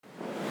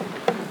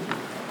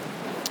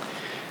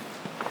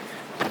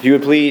If you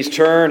would please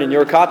turn in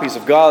your copies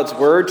of God's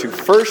Word to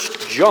 1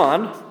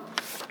 John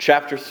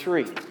chapter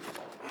 3.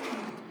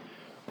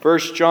 1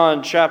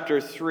 John chapter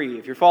 3.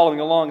 If you're following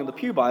along in the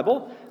Pew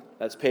Bible,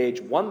 that's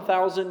page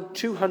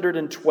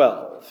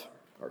 1212,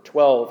 or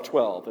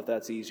 1212 if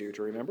that's easier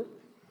to remember.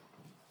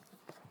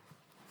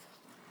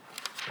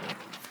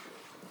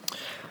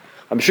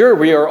 I'm sure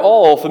we are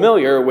all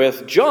familiar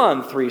with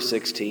John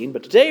 3:16,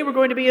 but today we're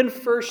going to be in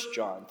 1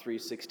 John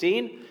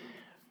 3:16.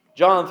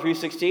 John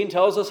 3:16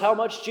 tells us how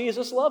much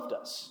Jesus loved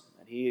us,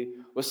 and he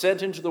was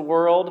sent into the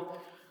world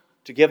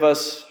to give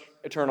us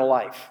eternal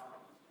life.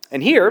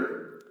 And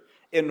here,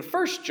 in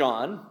 1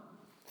 John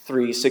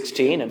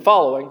 3:16 and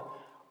following,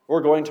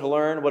 we're going to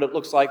learn what it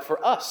looks like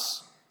for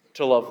us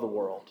to love the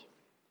world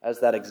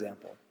as that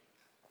example.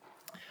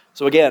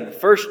 So again,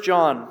 1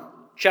 John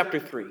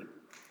chapter 3,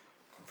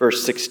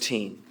 verse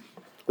 16.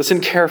 Listen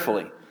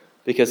carefully,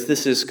 because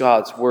this is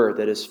God's word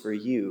that is for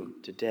you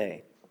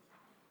today.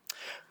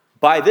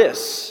 By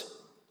this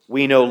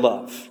we know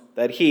love,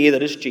 that he,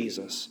 that is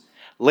Jesus,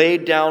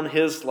 laid down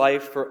his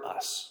life for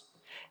us,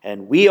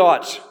 and we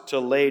ought to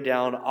lay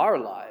down our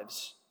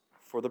lives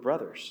for the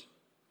brothers.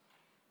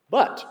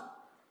 But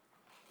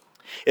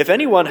if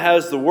anyone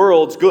has the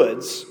world's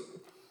goods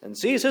and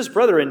sees his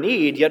brother in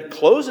need, yet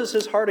closes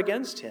his heart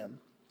against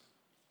him,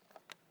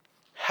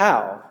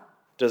 how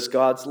does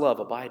God's love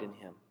abide in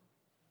him?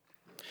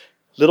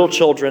 Little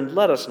children,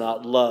 let us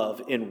not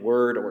love in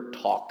word or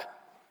talk,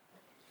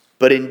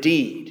 but in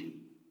deed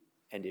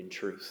and in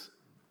truth.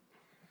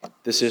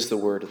 This is the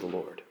word of the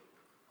Lord.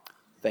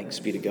 Thanks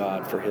be to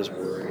God for his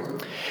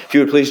word. If you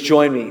would please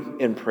join me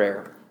in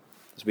prayer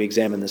as we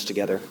examine this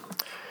together.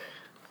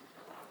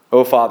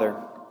 Oh, Father,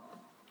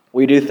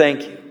 we do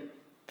thank you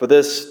for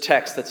this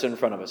text that's in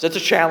front of us. It's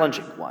a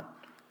challenging one,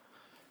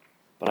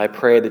 but I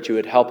pray that you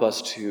would help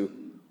us to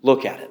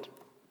look at it,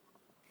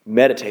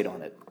 meditate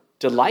on it,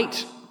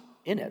 delight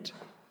in it,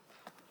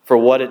 for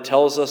what it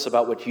tells us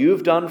about what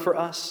you've done for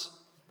us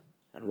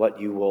and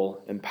what you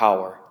will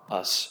empower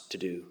us to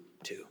do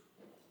too.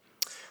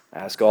 I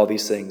ask all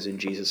these things in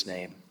Jesus'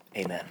 name.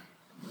 Amen.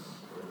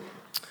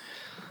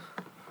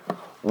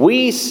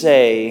 We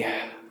say,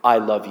 I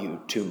love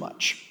you too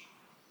much.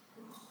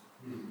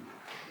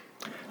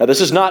 Now, this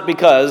is not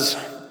because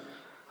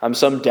I'm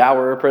some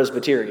dour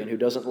Presbyterian who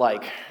doesn't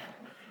like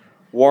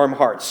warm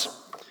hearts.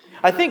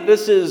 I think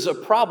this is a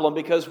problem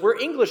because we're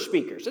English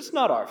speakers. It's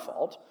not our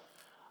fault.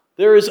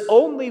 There is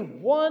only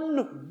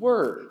one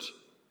word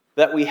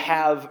that we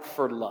have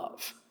for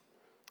love.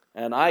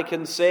 And I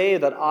can say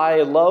that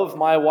I love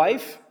my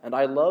wife and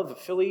I love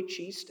Philly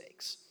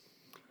cheesesteaks.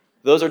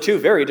 Those are two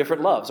very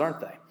different loves, aren't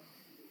they?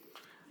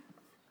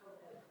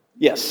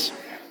 Yes,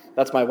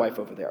 that's my wife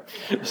over there.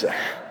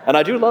 And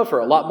I do love her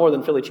a lot more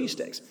than Philly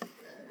cheesesteaks.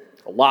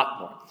 A lot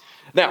more.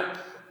 Now,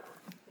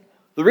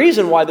 the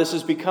reason why this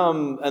has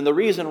become, and the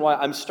reason why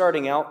I'm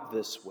starting out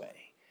this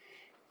way,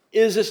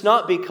 is it's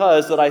not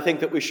because that I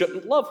think that we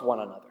shouldn't love one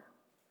another,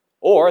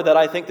 or that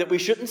I think that we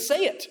shouldn't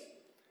say it.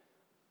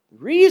 The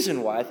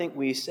reason why I think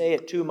we say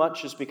it too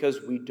much is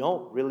because we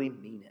don't really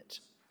mean it.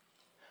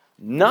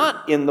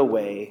 Not in the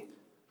way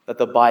that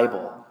the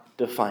Bible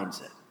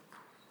defines it.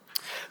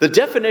 The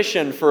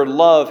definition for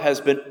love has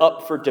been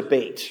up for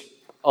debate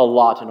a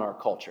lot in our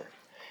culture.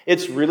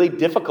 It's really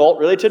difficult,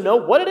 to know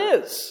what it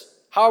is.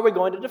 How are we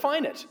going to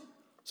define it?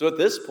 So at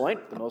this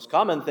point, the most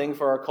common thing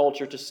for our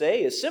culture to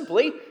say is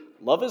simply,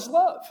 love is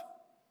love,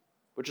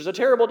 which is a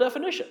terrible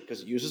definition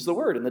because it uses the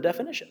word in the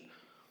definition.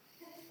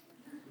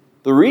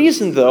 The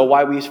reason, though,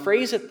 why we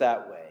phrase it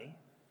that way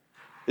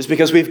is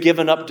because we've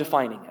given up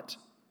defining it.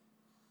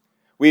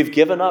 We've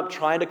given up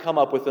trying to come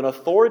up with an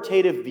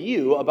authoritative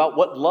view about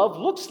what love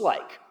looks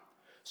like.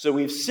 So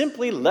we've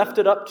simply left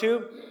it up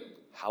to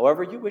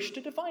however you wish to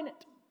define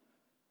it,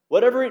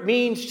 whatever it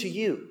means to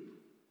you.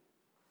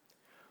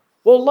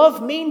 Well,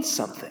 love means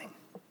something.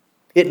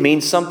 It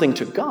means something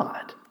to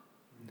God.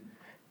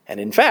 And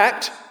in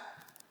fact,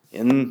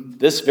 in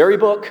this very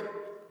book,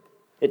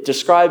 it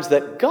describes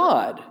that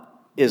God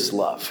is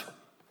love.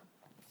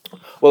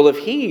 Well, if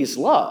he's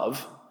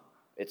love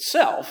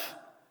itself,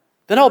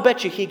 then I'll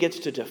bet you he gets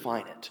to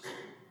define it.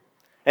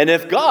 And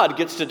if God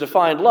gets to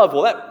define love,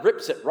 well, that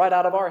rips it right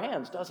out of our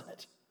hands, doesn't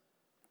it?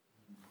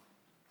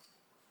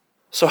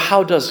 So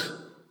how does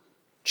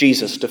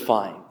Jesus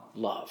define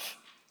love?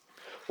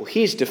 Well,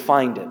 he's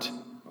defined it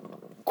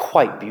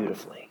quite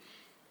beautifully.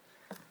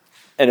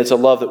 And it's a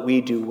love that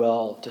we do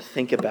well to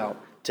think about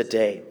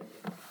today.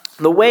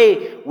 The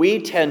way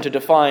we tend to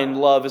define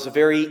love is a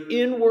very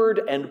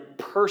inward and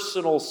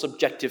personal,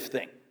 subjective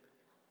thing.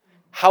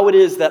 How it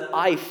is that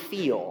I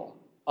feel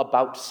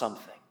about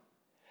something.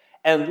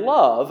 And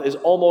love is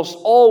almost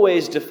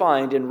always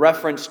defined in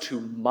reference to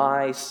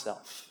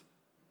myself.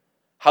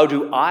 How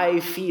do I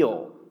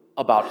feel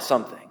about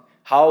something?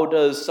 How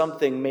does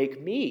something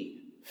make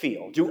me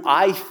feel? Do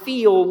I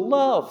feel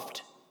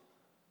loved?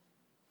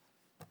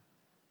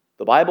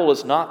 The Bible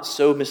is not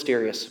so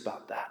mysterious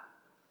about that.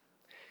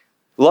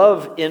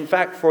 Love, in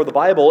fact, for the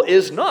Bible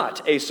is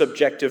not a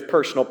subjective,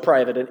 personal,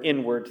 private, and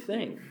inward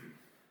thing.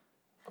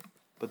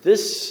 But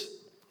this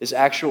is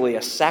actually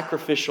a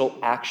sacrificial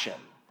action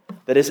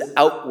that is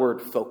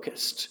outward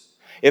focused.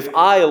 If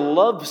I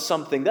love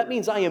something, that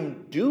means I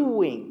am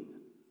doing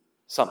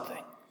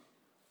something.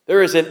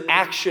 There is an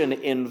action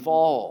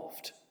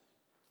involved.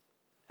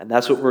 And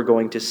that's what we're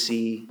going to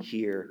see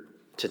here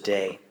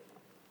today.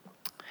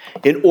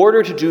 In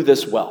order to do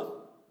this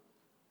well,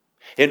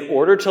 in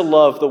order to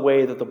love the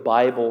way that the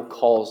Bible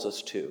calls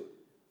us to,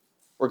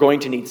 we're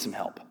going to need some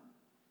help.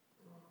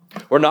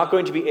 We're not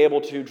going to be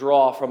able to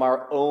draw from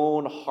our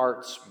own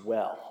heart's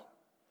well.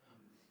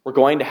 We're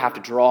going to have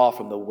to draw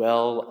from the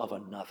well of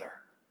another.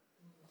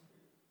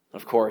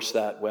 Of course,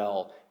 that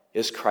well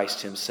is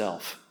Christ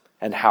himself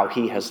and how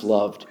he has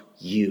loved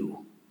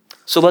you.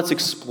 So let's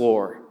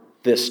explore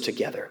this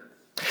together.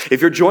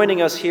 If you're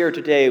joining us here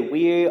today,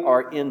 we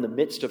are in the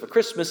midst of a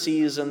Christmas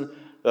season,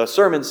 a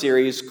sermon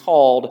series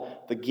called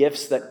The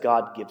Gifts That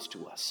God Gives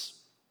to Us.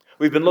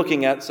 We've been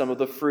looking at some of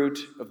the fruit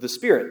of the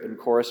Spirit and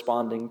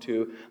corresponding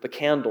to the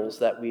candles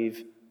that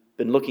we've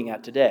been looking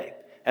at today.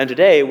 And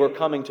today we're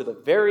coming to the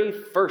very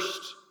first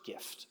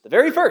gift, the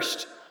very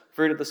first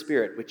fruit of the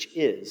Spirit, which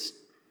is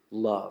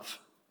love.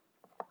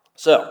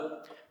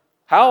 So,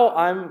 how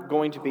I'm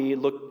going to be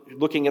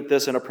looking at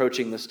this and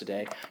approaching this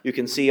today, you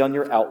can see on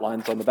your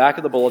outlines on the back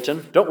of the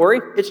bulletin. Don't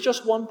worry, it's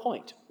just one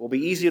point. It will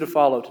be easy to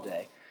follow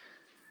today.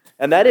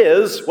 And that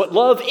is what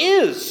love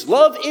is.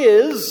 Love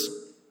is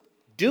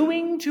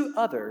doing to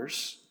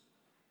others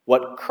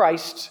what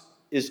Christ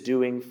is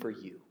doing for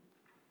you.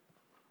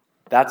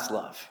 That's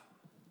love.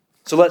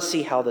 So let's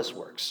see how this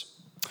works.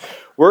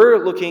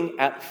 We're looking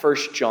at 1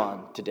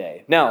 John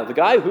today. Now, the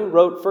guy who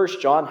wrote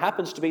 1 John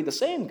happens to be the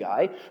same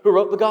guy who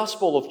wrote the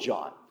Gospel of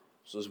John.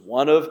 This was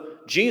one of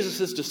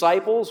Jesus'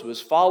 disciples who was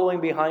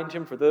following behind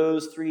him for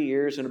those 3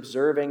 years and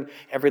observing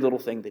every little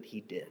thing that he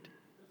did.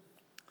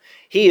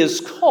 He is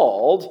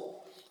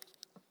called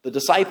the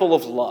disciple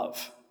of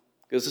love,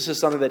 because this is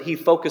something that he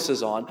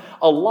focuses on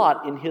a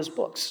lot in his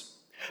books.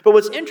 But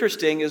what's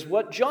interesting is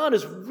what John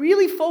is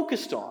really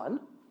focused on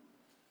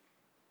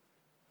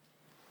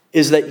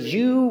is that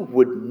you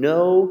would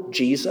know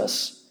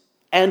Jesus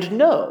and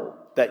know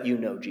that you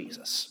know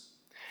Jesus.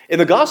 In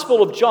the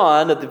Gospel of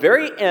John, at the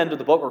very end of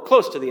the book, or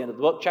close to the end of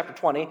the book, chapter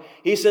 20,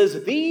 he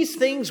says, "These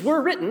things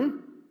were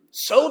written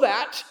so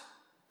that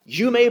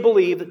you may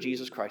believe that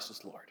Jesus Christ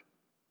is Lord."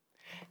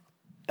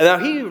 And now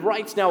he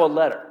writes now a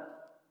letter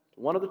to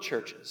one of the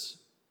churches.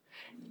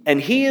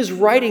 And he is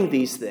writing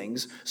these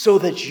things so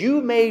that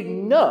you may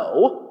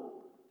know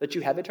that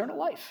you have eternal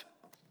life.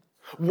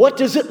 What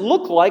does it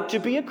look like to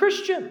be a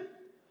Christian?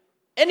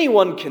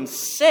 Anyone can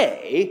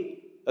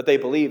say that they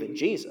believe in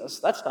Jesus.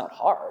 That's not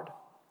hard.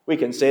 We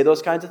can say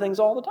those kinds of things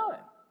all the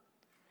time.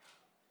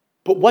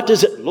 But what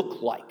does it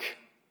look like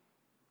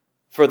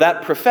for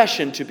that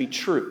profession to be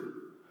true?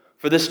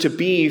 For this to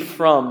be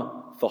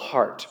from the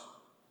heart?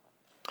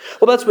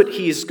 Well, that's what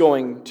he's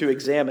going to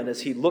examine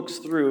as he looks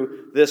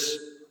through this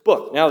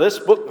book. Now, this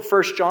book, the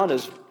 1 John,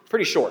 is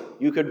pretty short.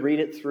 You could read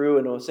it through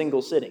in a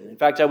single sitting. In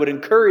fact, I would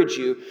encourage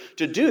you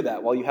to do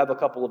that while you have a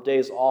couple of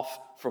days off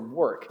from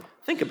work.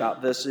 Think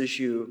about this as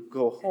you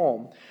go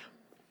home.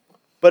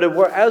 But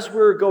as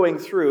we're going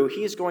through,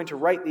 he's going to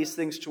write these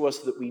things to us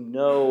so that we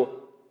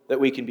know that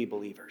we can be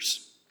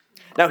believers.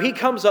 Now, he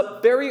comes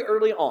up very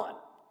early on,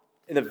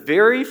 in the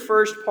very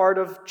first part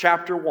of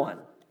chapter 1.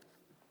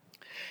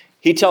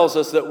 He tells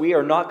us that we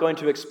are not going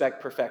to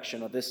expect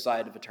perfection on this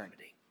side of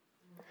eternity.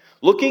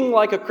 Looking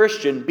like a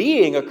Christian,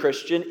 being a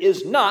Christian,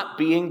 is not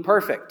being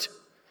perfect.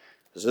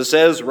 As it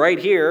says right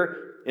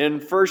here in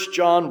 1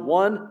 John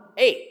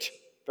 1:8,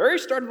 very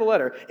start of the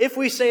letter, "If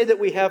we say that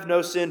we have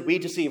no sin, we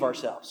deceive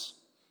ourselves,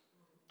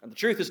 and the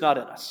truth is not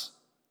in us.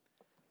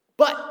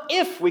 But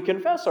if we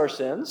confess our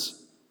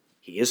sins,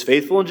 he is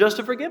faithful and just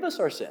to forgive us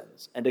our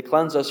sins and to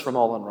cleanse us from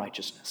all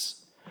unrighteousness."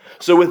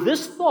 So with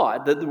this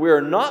thought that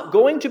we're not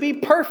going to be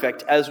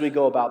perfect as we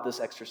go about this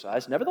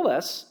exercise,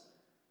 nevertheless,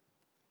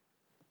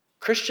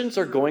 Christians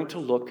are going to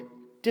look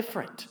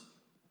different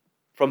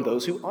from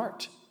those who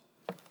aren't.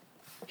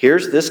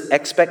 Here's this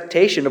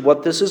expectation of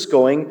what this is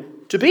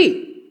going to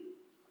be.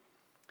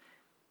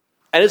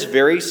 And it's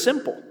very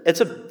simple.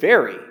 It's a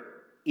very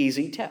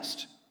easy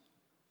test.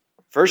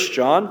 1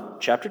 John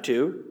chapter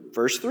 2,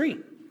 verse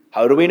 3.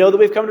 How do we know that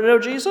we've come to know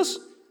Jesus?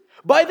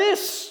 By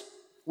this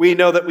we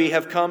know that we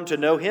have come to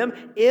know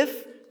him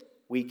if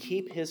we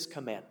keep his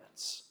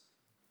commandments.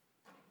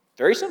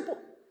 Very simple.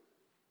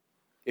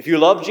 If you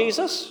love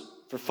Jesus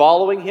for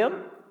following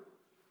him,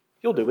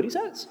 you'll do what he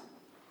says.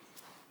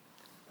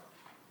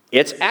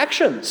 It's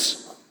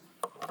actions.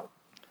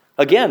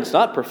 Again, it's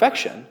not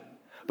perfection,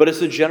 but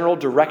it's the general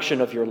direction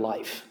of your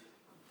life.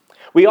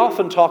 We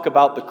often talk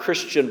about the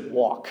Christian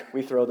walk.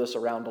 We throw this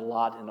around a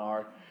lot in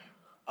our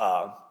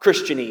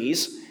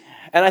Christianese,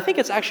 and I think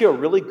it's actually a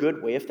really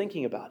good way of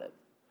thinking about it.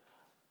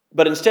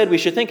 But instead, we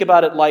should think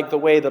about it like the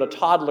way that a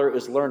toddler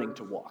is learning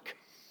to walk,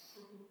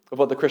 of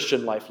what the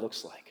Christian life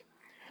looks like.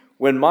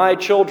 When my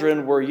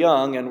children were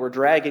young and were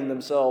dragging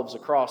themselves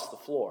across the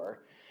floor,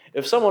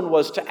 if someone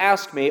was to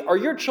ask me, "Are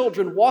your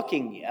children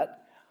walking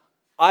yet?"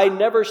 I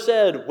never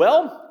said,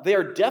 well, they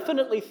are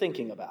definitely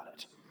thinking about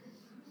it.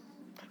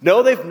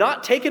 No, they've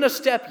not taken a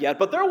step yet,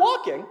 but they're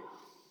walking.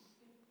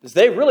 Because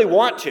they really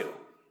want to.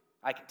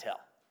 I can tell.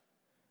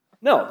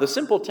 No, the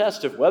simple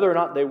test of whether or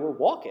not they were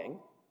walking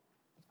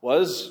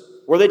was,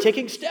 were they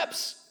taking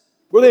steps?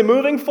 Were they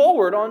moving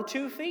forward on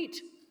 2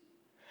 feet?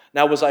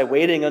 Now, was I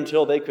waiting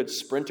until they could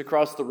sprint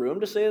across the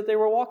room to say that they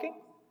were walking?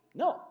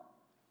 No.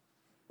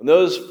 When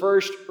those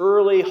first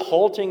early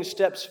halting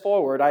steps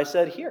forward, I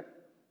said, here,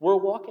 we're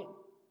walking.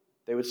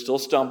 They would still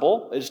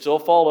stumble. They'd still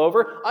fall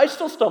over. I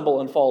still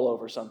stumble and fall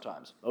over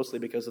sometimes, mostly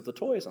because of the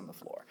toys on the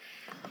floor.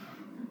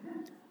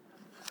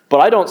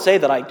 But I don't say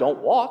that I don't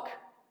walk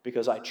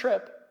because I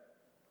trip.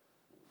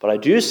 But I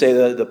do say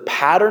that the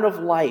pattern of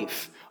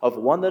life of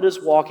one that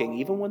is walking,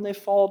 even when they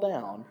fall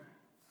down,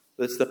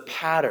 that's the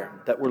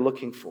pattern that we're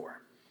looking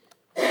for.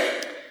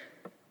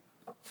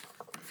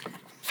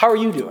 How are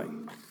you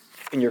doing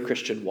in your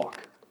Christian walk?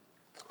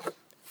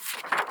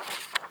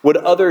 Would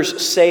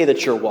others say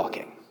that you're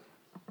walking?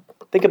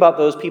 Think about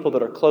those people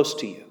that are close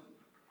to you,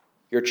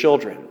 your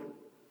children,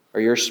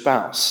 or your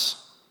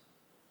spouse,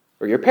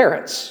 or your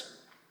parents,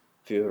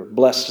 if you're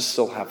blessed to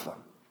still have them.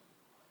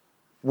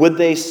 Would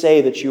they say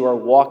that you are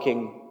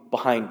walking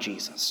behind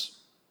Jesus?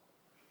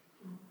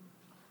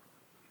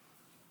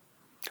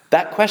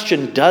 That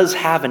question does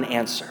have an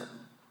answer.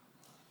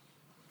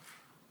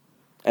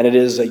 And it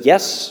is a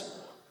yes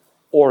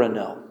or a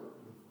no.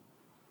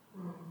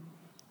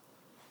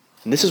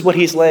 And this is what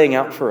he's laying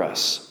out for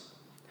us.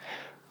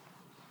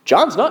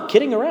 John's not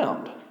kidding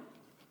around.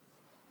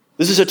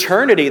 This is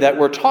eternity that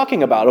we're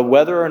talking about, of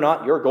whether or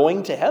not you're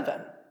going to heaven.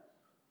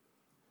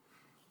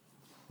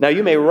 Now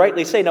you may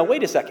rightly say, now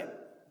wait a second.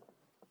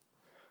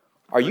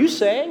 Are you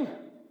saying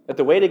that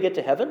the way to get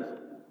to heaven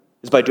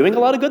is by doing a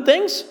lot of good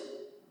things?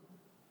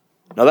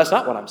 No, that's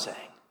not what I'm saying.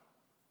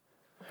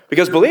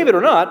 Because believe it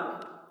or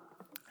not,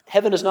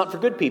 heaven is not for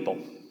good people.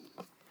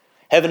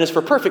 Heaven is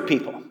for perfect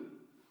people. Are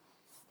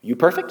you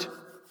perfect?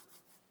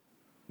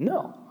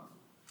 No.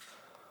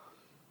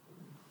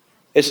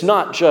 It's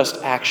not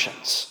just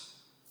actions.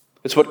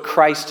 It's what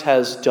Christ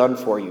has done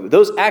for you.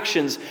 Those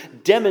actions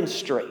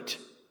demonstrate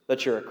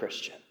that you're a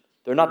Christian.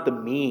 They're not the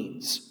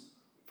means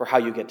for how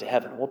you get to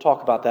heaven. We'll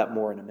talk about that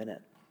more in a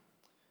minute.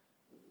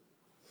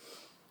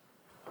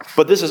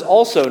 But this is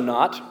also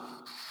not,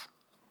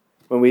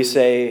 when we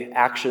say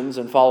actions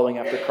and following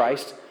after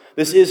Christ,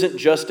 this isn't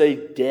just a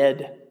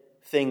dead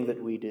thing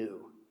that we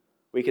do.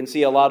 We can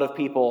see a lot of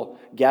people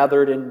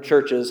gathered in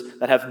churches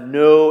that have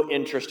no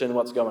interest in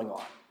what's going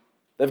on.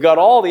 They've got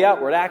all the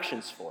outward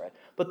actions for it,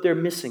 but they're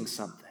missing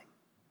something.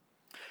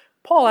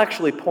 Paul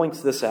actually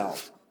points this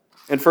out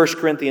in 1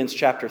 Corinthians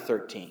chapter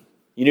 13.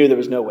 You knew there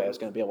was no way I was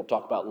going to be able to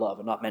talk about love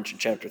and not mention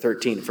chapter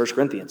 13 in 1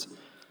 Corinthians.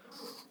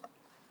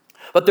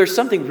 But there's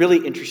something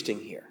really interesting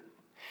here.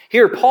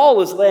 Here,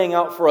 Paul is laying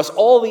out for us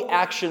all the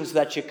actions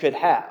that you could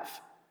have.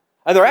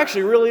 And they're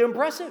actually really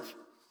impressive.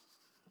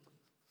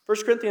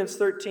 1 Corinthians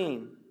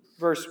 13,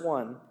 verse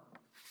 1.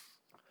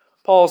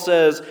 Paul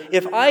says,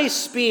 if I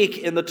speak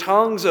in the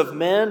tongues of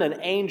men and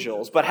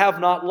angels, but have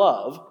not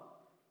love,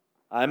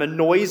 I am a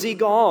noisy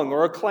gong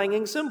or a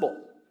clanging cymbal.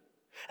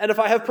 And if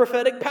I have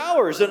prophetic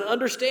powers and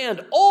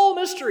understand all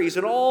mysteries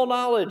and all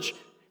knowledge,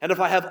 and if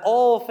I have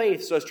all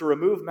faith so as to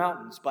remove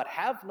mountains, but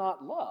have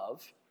not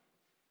love,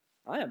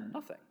 I am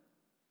nothing.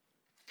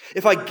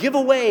 If I give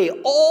away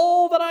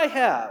all that I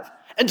have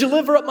and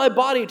deliver up my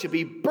body to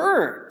be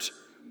burned,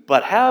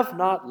 but have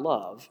not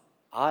love,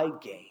 I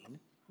gain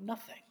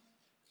nothing.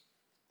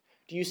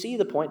 Do you see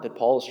the point that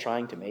Paul is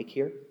trying to make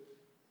here?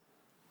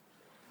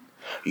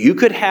 You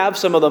could have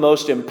some of the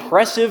most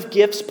impressive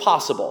gifts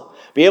possible,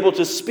 be able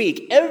to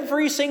speak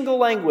every single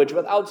language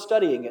without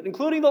studying it,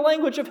 including the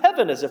language of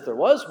heaven as if there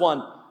was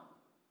one.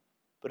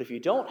 But if you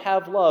don't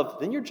have love,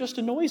 then you're just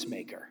a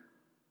noisemaker.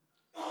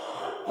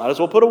 Might as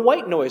well put a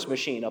white noise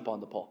machine up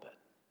on the pulpit.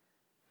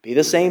 Be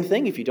the same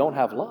thing if you don't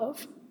have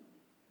love.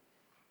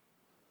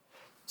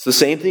 It's the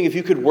same thing if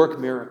you could work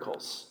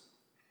miracles.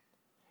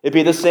 It'd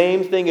be the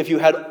same thing if you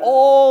had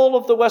all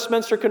of the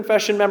Westminster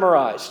Confession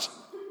memorized.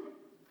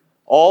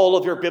 All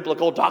of your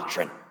biblical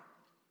doctrine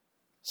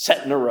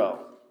set in a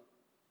row.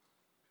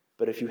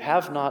 But if you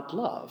have not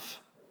love,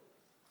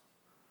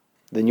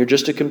 then you're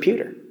just a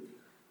computer.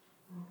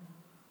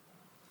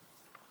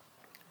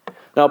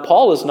 Now,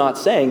 Paul is not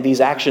saying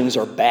these actions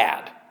are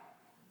bad.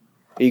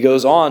 He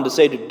goes on to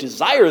say to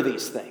desire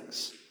these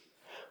things.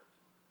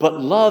 But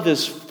love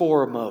is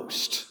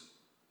foremost,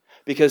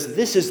 because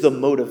this is the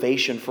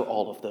motivation for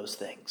all of those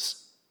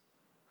things.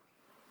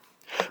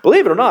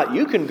 Believe it or not,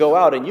 you can go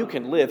out and you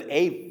can live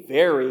a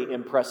very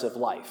impressive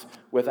life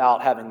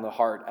without having the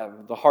heart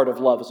of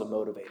love as a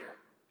motivator.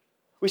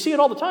 We see it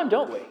all the time,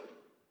 don't we?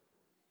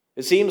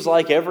 It seems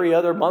like every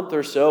other month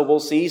or so we'll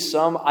see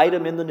some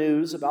item in the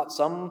news about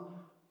some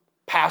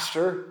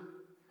pastor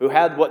who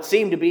had what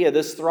seemed to be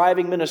this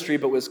thriving ministry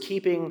but was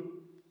keeping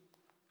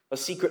a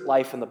secret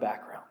life in the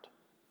background.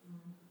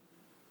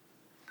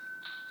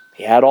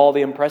 He had all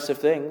the impressive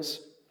things,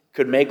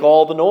 could make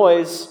all the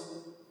noise,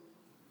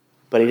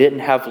 but he didn't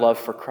have love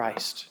for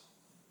Christ.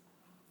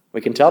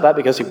 We can tell that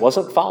because he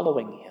wasn't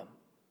following him.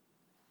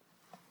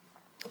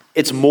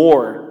 It's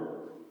more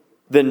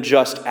than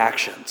just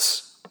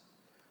actions.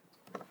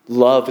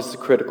 Love is the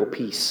critical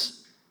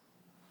piece.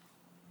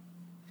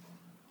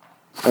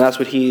 And that's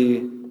what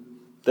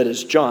that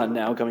is John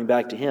now, coming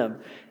back to him,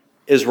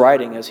 is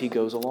writing as he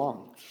goes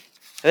along.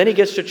 And then he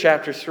gets to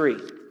chapter 3.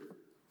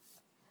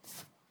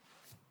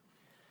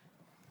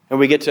 And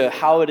we get to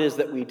how it is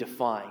that we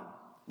define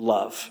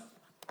love.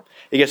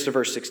 He gets to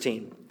verse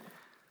 16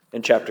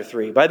 in chapter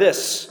 3. By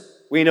this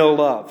we know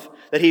love,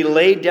 that he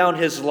laid down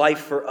his life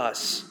for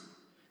us,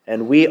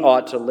 and we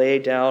ought to lay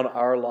down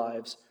our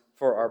lives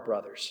for our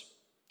brothers.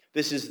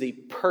 This is the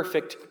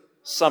perfect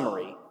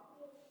summary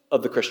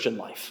of the Christian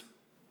life.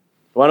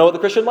 You want to know what the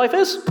Christian life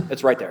is?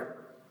 It's right there.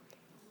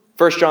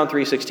 1 John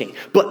 3:16.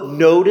 But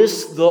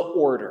notice the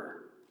order.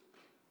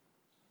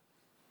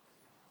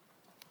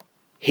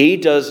 He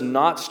does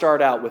not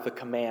start out with a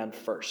command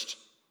first.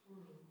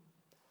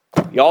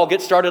 Y'all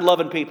get started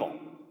loving people,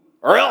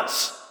 or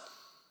else.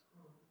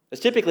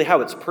 That's typically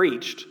how it's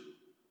preached.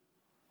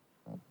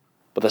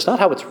 But that's not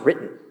how it's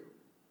written.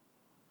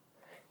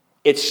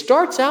 It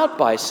starts out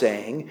by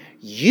saying,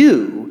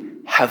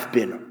 you have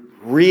been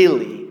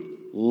really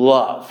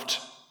loved.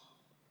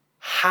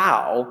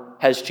 How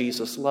has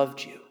Jesus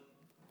loved you?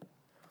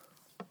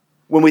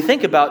 When we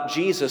think about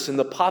Jesus in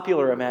the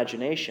popular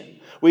imagination,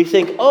 we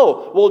think,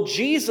 oh, well,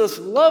 Jesus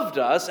loved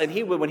us and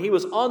when he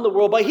was on the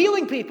world by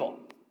healing people.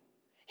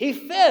 He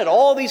fed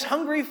all these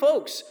hungry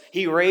folks.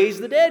 He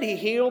raised the dead. He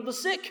healed the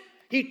sick.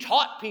 He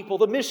taught people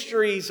the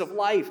mysteries of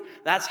life.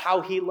 That's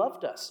how he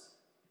loved us.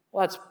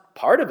 Well, that's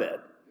part of it.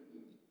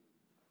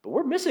 But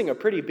we're missing a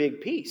pretty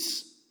big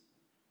piece.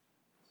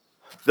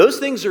 Those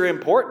things are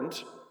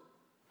important.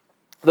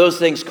 Those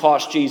things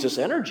cost Jesus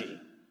energy.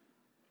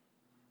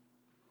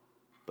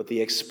 But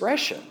the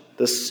expression,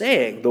 the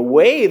saying, the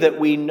way that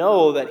we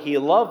know that he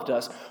loved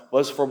us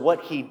was for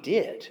what he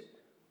did,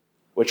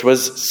 which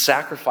was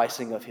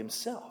sacrificing of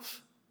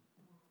himself.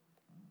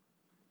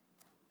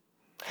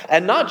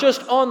 And not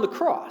just on the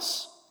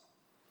cross,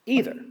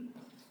 either.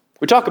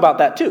 We talk about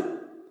that too.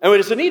 And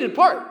it's a needed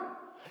part.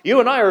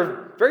 You and I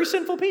are very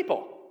sinful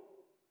people.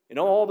 You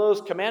know all those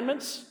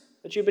commandments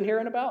that you've been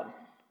hearing about?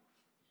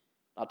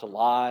 Not to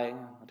lie,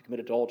 not to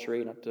commit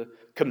adultery, not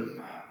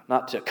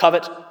to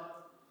covet.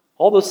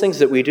 All those things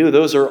that we do,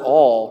 those are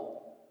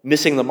all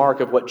missing the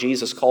mark of what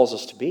Jesus calls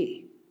us to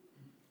be.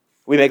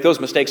 We make those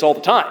mistakes all the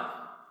time.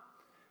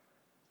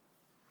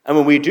 And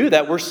when we do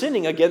that, we're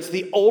sinning against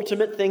the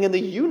ultimate thing in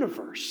the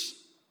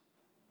universe.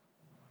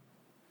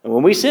 And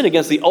when we sin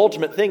against the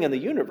ultimate thing in the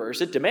universe,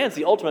 it demands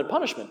the ultimate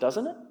punishment,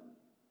 doesn't it?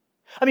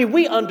 I mean,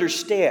 we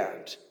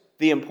understand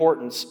the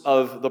importance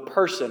of the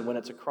person when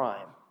it's a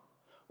crime.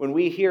 When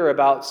we hear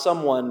about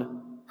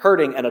someone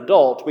hurting an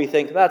adult, we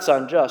think that's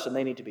unjust and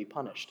they need to be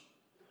punished.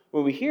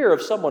 When we hear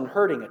of someone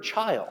hurting a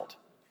child,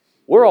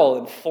 we're all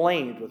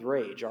inflamed with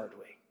rage, aren't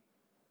we?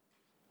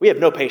 We have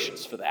no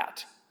patience for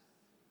that.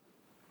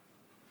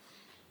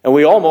 And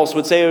we almost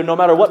would say, no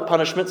matter what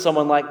punishment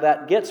someone like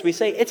that gets, we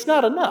say, it's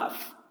not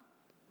enough.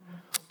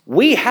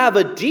 We have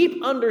a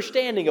deep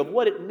understanding of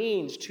what it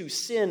means to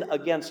sin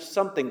against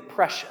something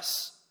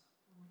precious.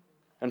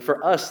 And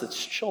for us,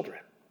 it's children.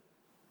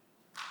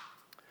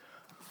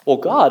 Well,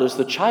 God is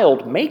the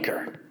child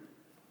maker.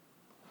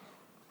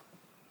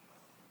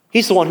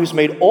 He's the one who's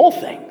made all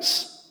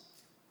things.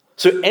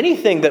 So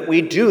anything that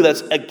we do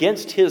that's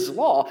against his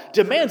law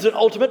demands an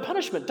ultimate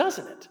punishment,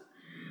 doesn't it?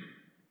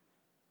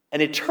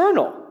 An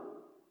eternal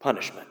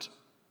punishment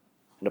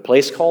in a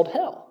place called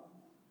hell.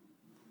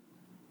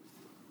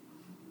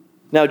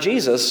 Now,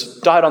 Jesus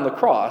died on the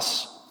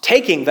cross,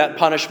 taking that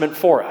punishment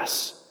for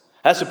us.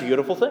 That's a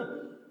beautiful thing.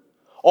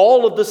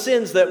 All of the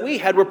sins that we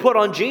had were put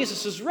on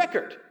Jesus'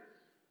 record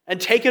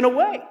and taken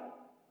away.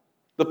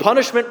 The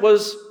punishment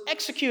was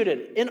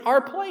executed in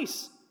our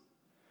place.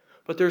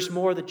 But there's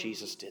more that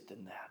Jesus did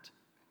than that.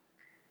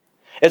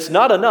 It's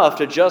not enough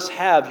to just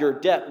have your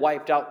debt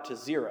wiped out to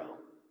zero.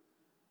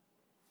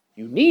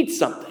 You need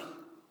something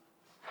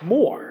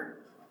more.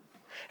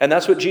 And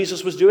that's what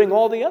Jesus was doing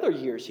all the other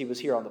years he was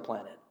here on the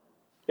planet.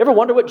 You ever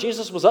wonder what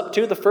Jesus was up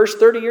to the first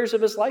 30 years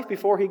of his life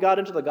before he got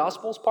into the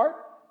Gospels part?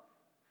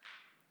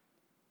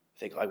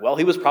 You think, well,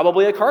 he was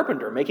probably a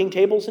carpenter making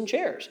tables and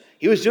chairs.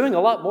 He was doing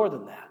a lot more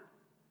than that.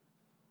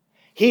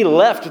 He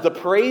left the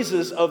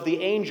praises of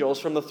the angels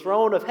from the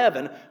throne of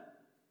heaven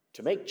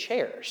to make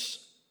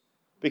chairs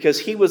because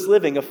he was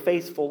living a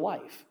faithful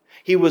life.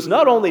 He was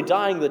not only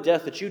dying the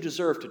death that you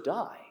deserve to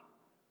die,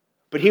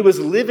 but he was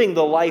living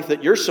the life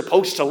that you're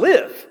supposed to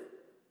live.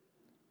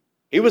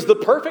 He was the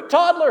perfect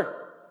toddler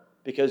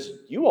because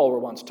you all were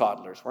once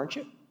toddlers, weren't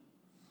you?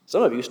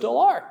 Some of you still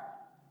are.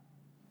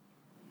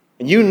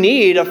 And you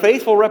need a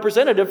faithful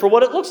representative for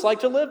what it looks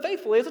like to live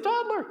faithfully as a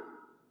toddler.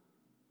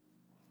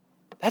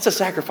 That's a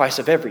sacrifice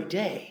of every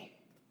day.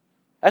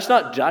 That's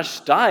not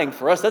just dying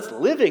for us, that's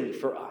living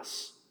for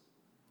us.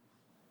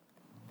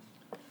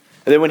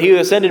 And then when he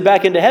ascended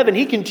back into heaven,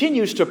 he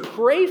continues to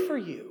pray for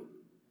you.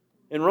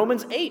 In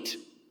Romans 8,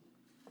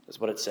 is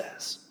what it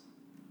says.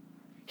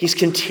 He's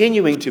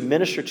continuing to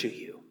minister to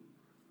you.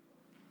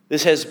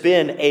 This has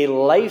been a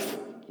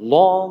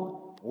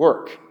lifelong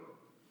work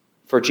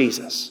for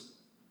Jesus.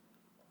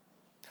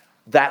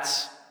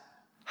 That's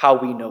how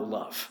we know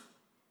love.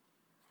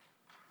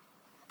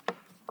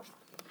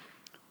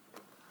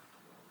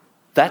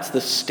 That's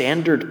the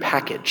standard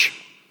package.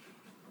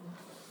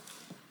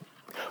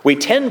 We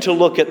tend to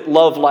look at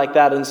love like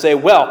that and say,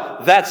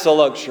 well, that's a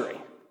luxury.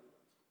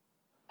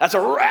 That's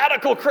a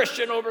radical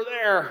Christian over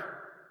there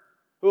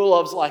who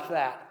loves like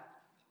that.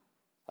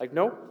 Like,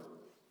 no,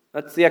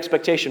 that's the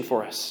expectation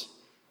for us.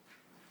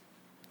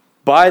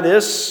 By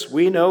this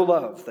we know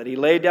love, that he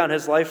laid down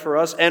his life for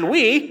us, and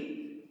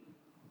we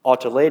ought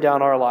to lay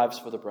down our lives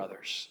for the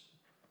brothers.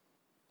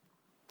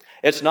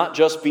 It's not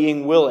just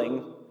being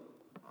willing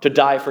to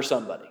die for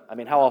somebody. I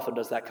mean, how often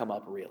does that come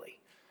up, really?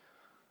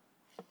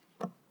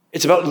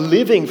 It's about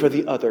living for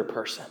the other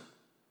person.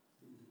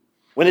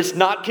 When it's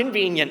not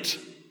convenient.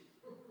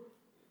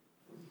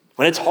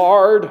 When it's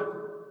hard.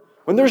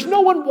 When there's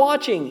no one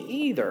watching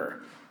either.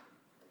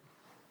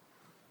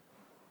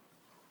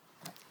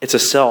 It's a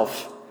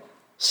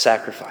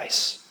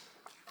self-sacrifice.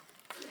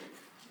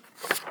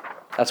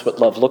 That's what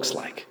love looks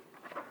like.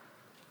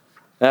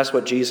 That's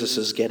what Jesus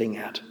is getting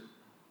at.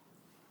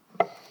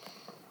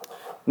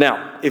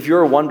 Now, if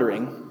you're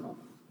wondering,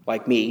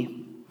 like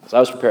me, as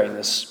I was preparing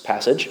this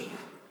passage,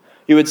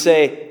 you would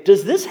say,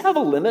 does this have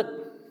a limit?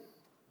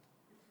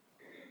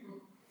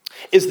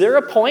 Is there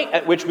a point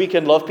at which we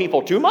can love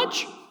people too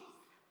much?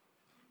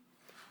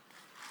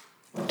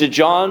 Did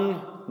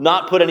John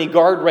not put any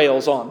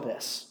guardrails on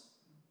this?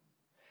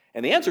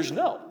 And the answer is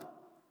no.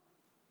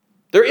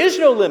 There is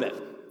no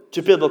limit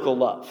to biblical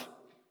love.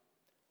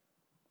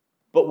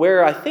 But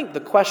where I think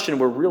the question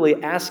we're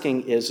really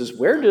asking is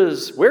where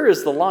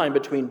is the line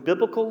between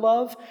biblical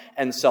love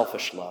and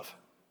selfish love?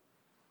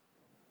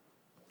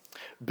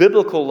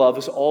 Biblical love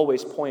is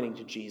always pointing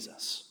to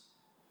Jesus.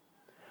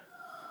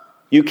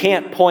 You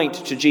can't point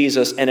to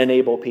Jesus and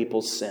enable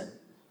people's sin.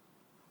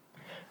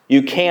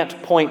 You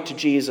can't point to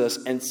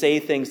Jesus and say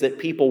things that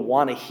people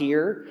want to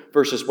hear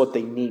versus what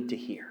they need to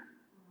hear.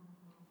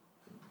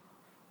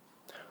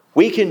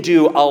 We can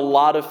do a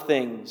lot of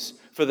things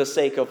for the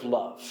sake of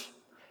love.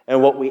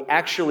 And what we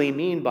actually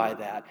mean by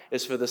that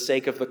is for the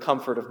sake of the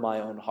comfort of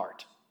my own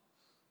heart.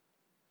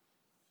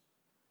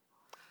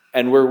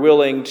 And we're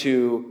willing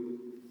to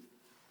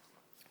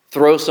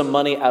throw some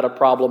money at a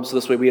problem so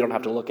this way we don't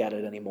have to look at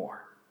it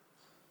anymore,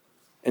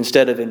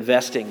 instead of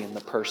investing in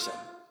the person.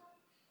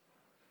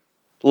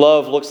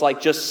 Love looks like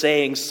just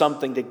saying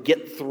something to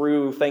get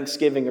through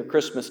Thanksgiving or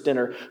Christmas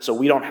dinner so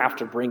we don't have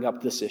to bring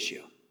up this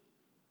issue.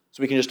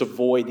 So we can just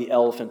avoid the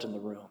elephant in the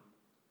room.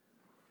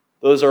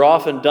 Those are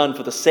often done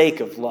for the sake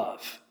of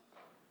love.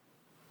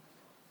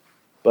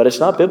 But it's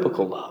not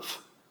biblical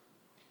love.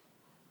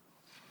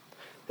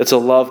 It's a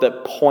love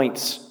that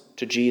points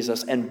to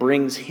Jesus and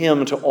brings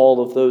him to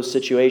all of those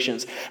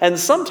situations. And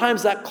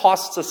sometimes that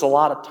costs us a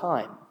lot of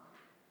time.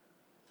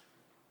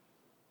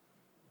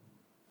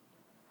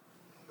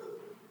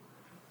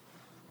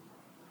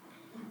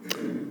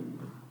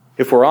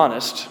 If we're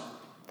honest,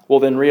 we'll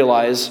then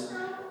realize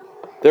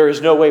there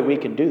is no way we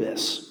can do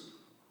this.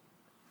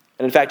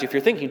 And in fact, if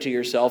you're thinking to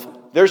yourself,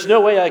 there's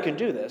no way I can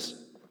do this,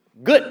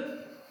 good.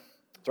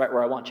 It's right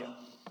where I want you.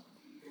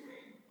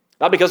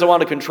 Not because I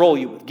want to control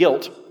you with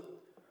guilt,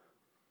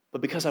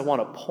 but because I want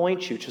to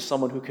point you to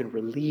someone who can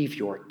relieve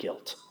your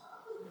guilt.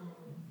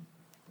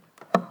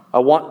 I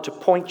want to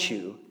point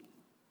you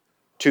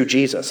to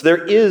Jesus.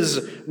 There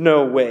is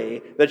no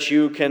way that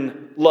you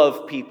can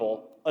love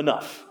people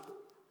enough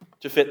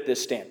to fit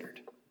this standard.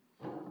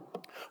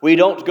 We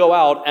don't go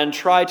out and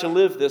try to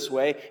live this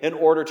way in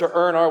order to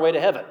earn our way to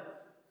heaven.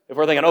 If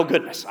we're thinking, oh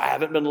goodness, I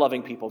haven't been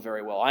loving people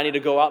very well. I need to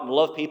go out and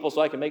love people so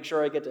I can make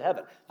sure I get to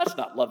heaven. That's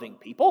not loving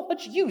people.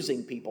 That's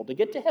using people to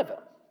get to heaven.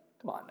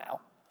 Come on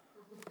now.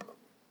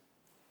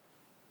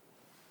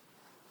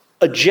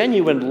 A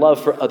genuine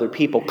love for other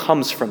people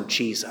comes from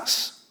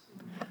Jesus.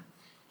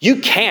 You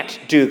can't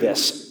do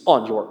this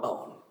on your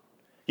own.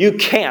 You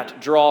can't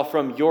draw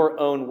from your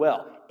own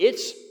well.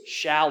 It's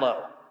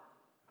shallow,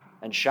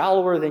 and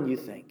shallower than you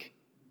think.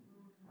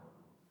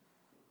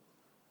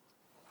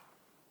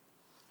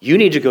 You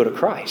need to go to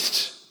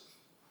Christ,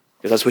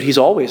 because that's what he's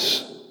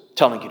always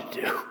telling you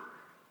to do.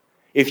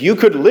 If you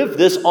could live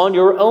this on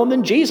your own,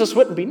 then Jesus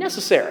wouldn't be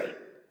necessary.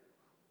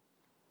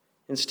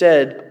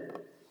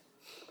 Instead,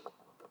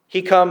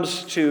 he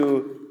comes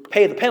to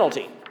pay the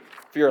penalty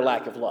for your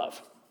lack of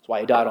love. That's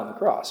why he died on the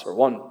cross, or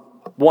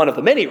one of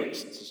the many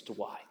reasons as to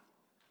why.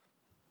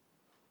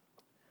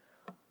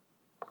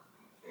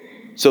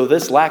 So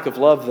this lack of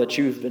love that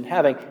you've been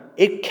having,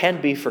 it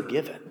can be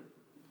forgiven.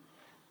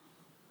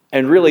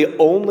 And really,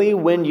 only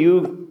when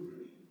you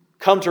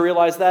come to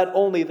realize that,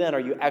 only then are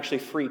you actually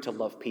free to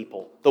love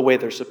people the way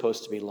they're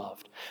supposed to be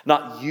loved.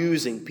 Not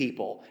using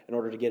people in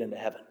order to get into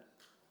heaven.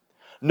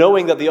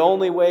 Knowing that the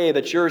only way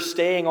that you're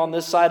staying on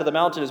this side of the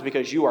mountain is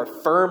because you are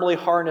firmly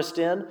harnessed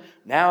in,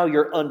 now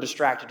you're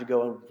undistracted to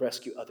go and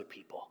rescue other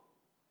people.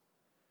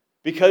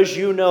 Because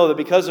you know that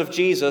because of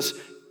Jesus,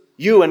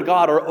 you and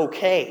God are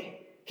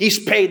okay.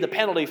 He's paid the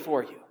penalty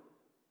for you.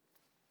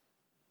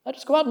 Now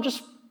just go out and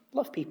just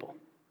love people.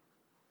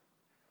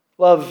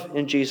 Love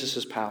in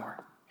Jesus'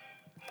 power.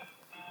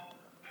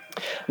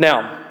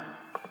 Now,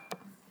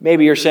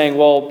 maybe you're saying,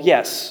 well,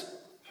 yes,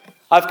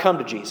 I've come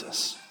to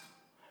Jesus.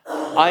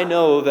 I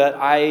know that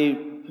I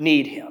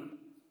need him,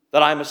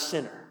 that I'm a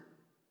sinner.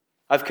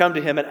 I've come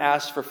to him and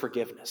asked for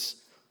forgiveness.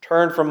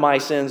 Turn from my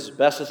sins as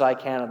best as I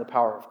can in the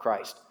power of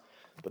Christ.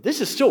 But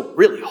this is still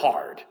really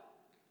hard.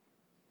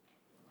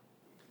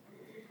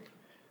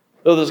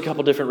 Though there's a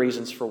couple different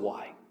reasons for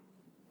why.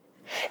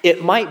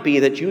 It might be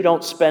that you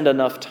don't spend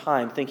enough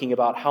time thinking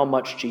about how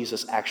much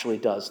Jesus actually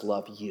does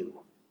love you.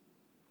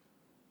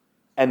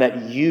 And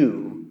that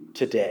you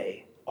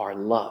today are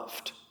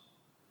loved.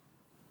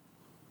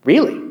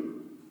 Really?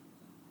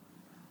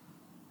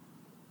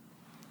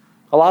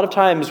 A lot of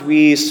times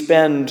we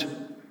spend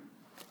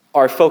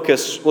our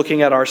focus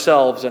looking at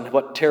ourselves and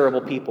what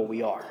terrible people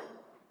we are.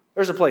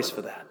 There's a place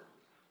for that.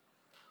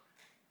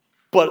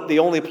 But the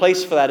only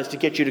place for that is to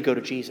get you to go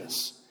to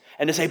Jesus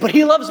and to say, but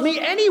he loves me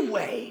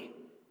anyway.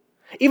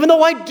 Even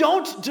though I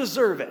don't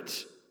deserve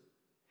it.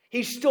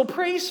 He still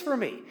prays for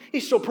me. He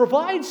still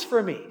provides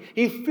for me.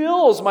 He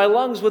fills my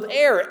lungs with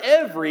air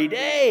every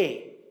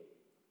day.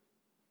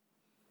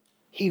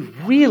 He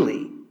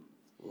really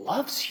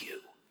loves you.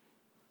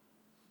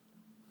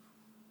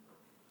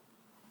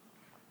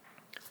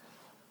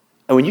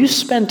 And when you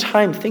spend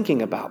time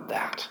thinking about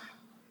that,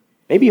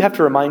 maybe you have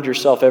to remind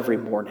yourself every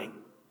morning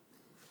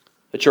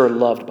that you're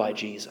loved by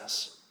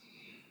Jesus.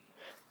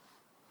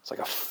 It's like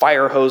a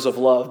fire hose of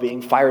love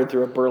being fired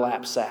through a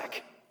burlap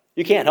sack.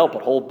 You can't help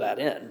but hold that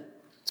in.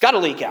 It's got to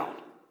leak out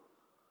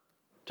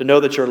to know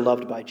that you're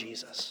loved by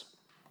Jesus.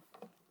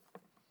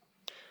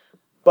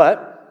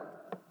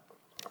 But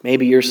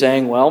maybe you're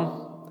saying,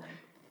 well,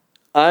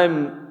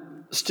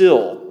 I'm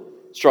still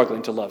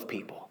struggling to love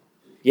people.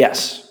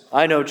 Yes,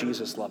 I know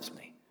Jesus loves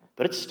me,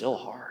 but it's still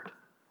hard.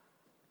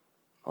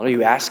 Are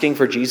you asking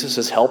for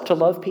Jesus' help to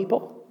love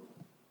people?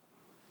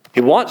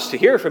 He wants to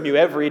hear from you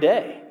every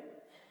day.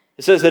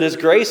 It says that his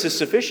grace is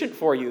sufficient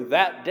for you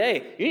that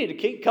day. You need to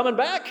keep coming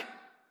back.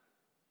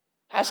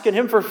 Asking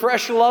him for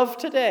fresh love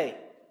today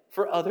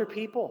for other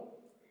people.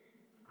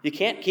 You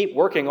can't keep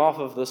working off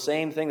of the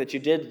same thing that you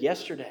did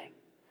yesterday.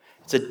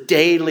 It's a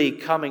daily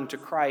coming to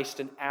Christ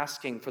and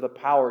asking for the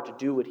power to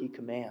do what he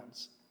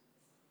commands.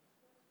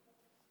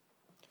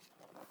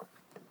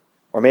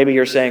 Or maybe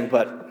you're saying,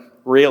 but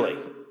really,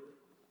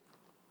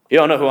 you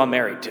don't know who I'm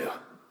married to.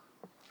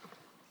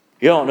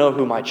 You don't know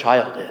who my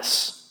child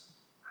is.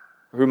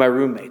 Or who my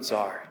roommates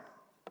are.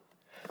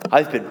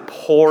 I've been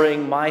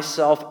pouring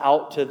myself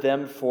out to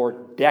them for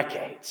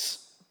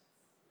decades.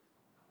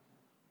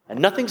 And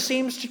nothing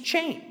seems to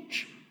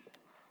change.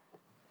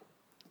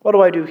 What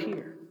do I do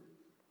here?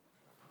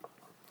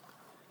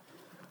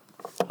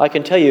 I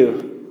can tell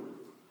you,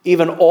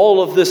 even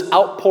all of this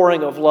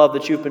outpouring of love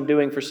that you've been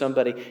doing for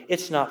somebody,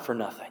 it's not for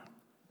nothing.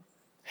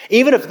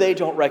 Even if they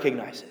don't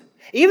recognize it.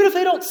 Even if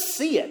they don't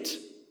see it.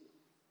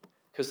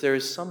 Because there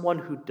is someone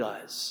who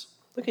does.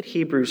 Look at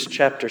Hebrews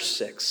chapter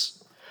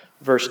 6,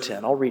 verse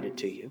 10. I'll read it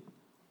to you.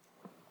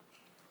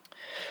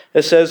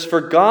 It says,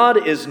 "For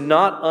God is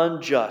not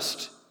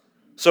unjust,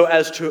 so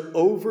as to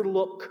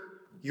overlook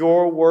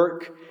your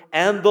work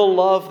and the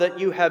love that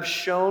you have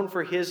shown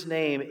for his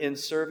name in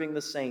serving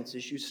the saints,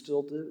 as you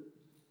still do.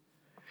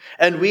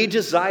 And we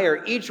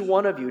desire each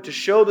one of you to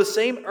show the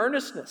same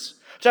earnestness,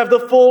 to have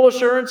the full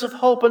assurance of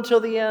hope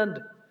until the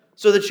end,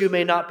 so that you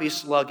may not be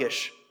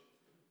sluggish,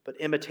 but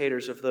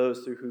imitators of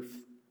those through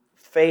whom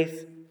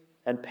faith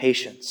and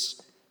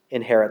patience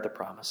inherit the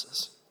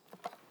promises."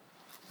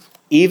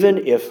 Even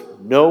if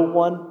no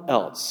one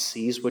else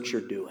sees what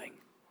you're doing,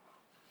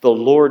 the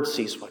Lord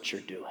sees what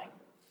you're doing.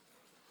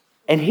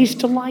 And he's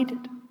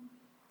delighted.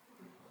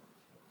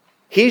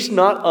 He's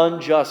not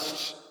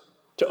unjust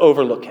to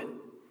overlook it.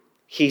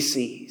 He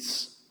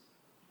sees.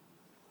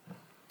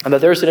 And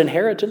that there's an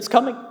inheritance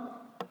coming.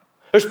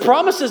 There's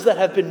promises that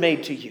have been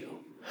made to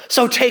you.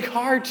 So take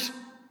heart.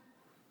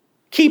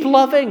 Keep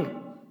loving.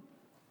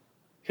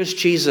 Because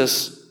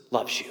Jesus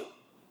loves you.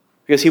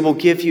 Because he will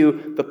give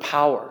you the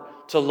power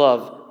to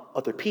love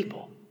other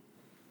people.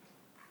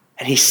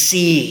 And he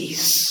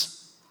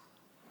sees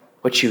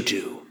what you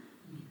do.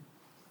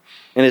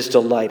 And is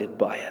delighted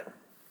by it.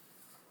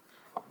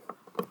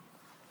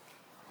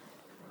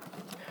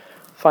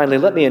 Finally,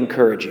 let me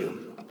encourage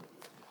you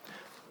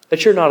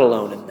that you're not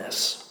alone in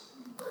this.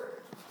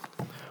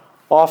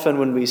 Often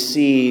when we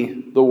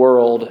see the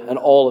world and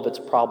all of its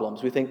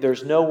problems, we think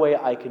there's no way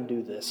I can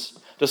do this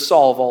to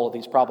solve all of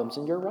these problems,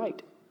 and you're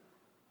right.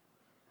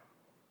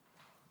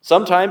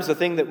 Sometimes the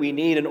thing that we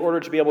need in order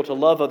to be able to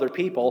love other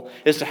people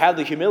is to have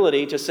the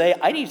humility to say,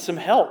 I need some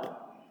help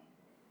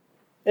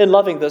in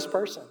loving this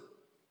person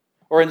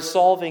or in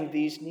solving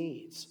these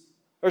needs.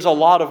 There's a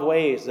lot of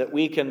ways that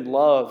we can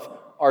love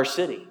our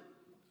city,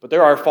 but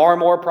there are far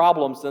more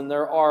problems than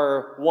there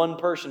are one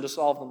person to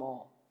solve them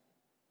all.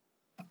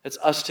 It's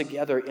us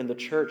together in the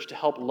church to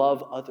help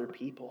love other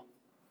people.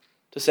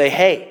 To say,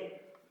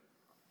 hey,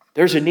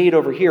 There's a need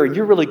over here, and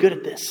you're really good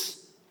at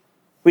this.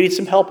 We need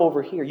some help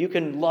over here. You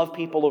can love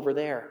people over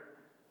there.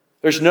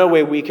 There's no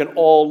way we can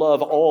all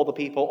love all the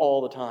people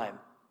all the time.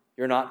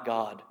 You're not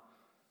God.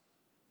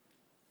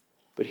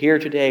 But here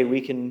today,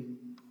 we can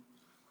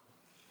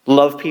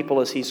love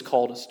people as He's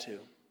called us to,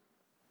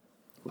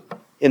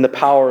 in the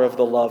power of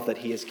the love that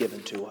He has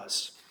given to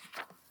us.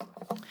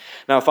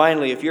 Now,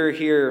 finally, if you're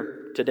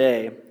here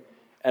today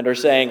and are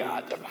saying,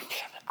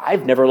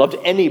 I've never loved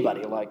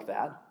anybody like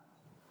that,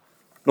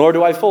 nor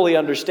do I fully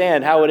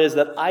understand how it is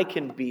that I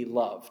can be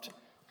loved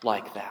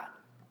like that,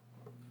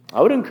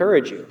 I would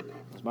encourage you,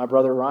 as my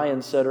brother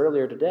Ryan said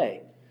earlier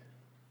today,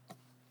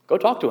 go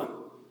talk to him.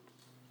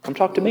 Come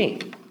talk to me.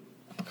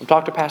 Come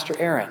talk to Pastor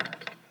Aaron.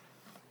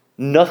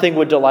 Nothing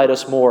would delight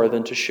us more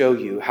than to show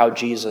you how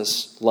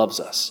Jesus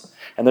loves us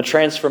and the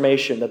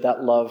transformation that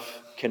that love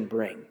can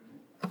bring.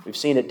 We've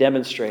seen it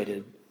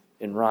demonstrated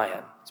in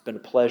Ryan. It's been a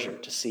pleasure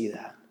to see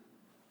that.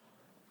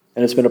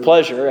 And it's been a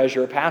pleasure, as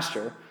your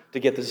pastor, to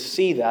get to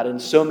see that in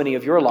so many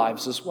of your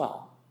lives as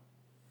well.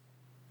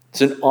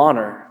 It's an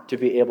honor to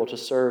be able to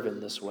serve in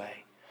this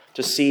way,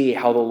 to see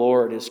how the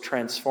Lord is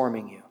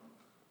transforming you.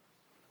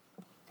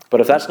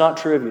 But if that's not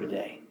true of you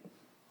today,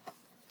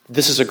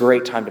 this is a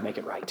great time to make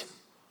it right.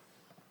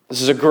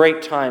 This is a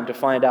great time to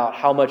find out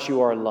how much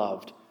you are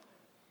loved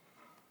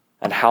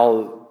and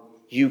how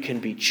you can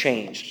be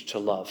changed to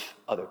love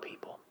other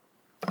people.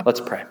 Let's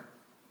pray.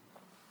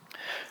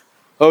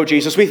 Oh,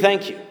 Jesus, we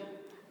thank you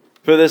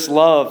for this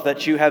love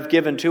that you have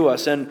given to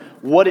us and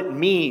what it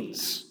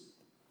means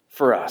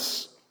for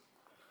us.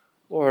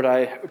 Lord,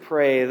 I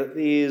pray that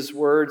these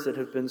words that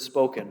have been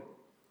spoken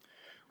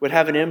would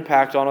have an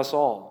impact on us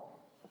all,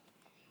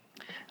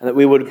 and that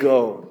we would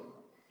go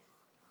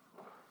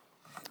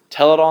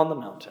tell it on the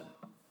mountain,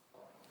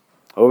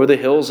 over the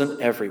hills and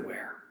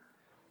everywhere,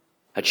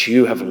 that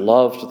you have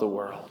loved the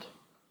world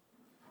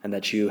and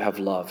that you have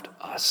loved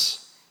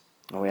us.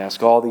 And we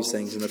ask all these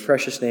things in the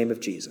precious name of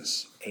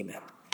Jesus. Amen.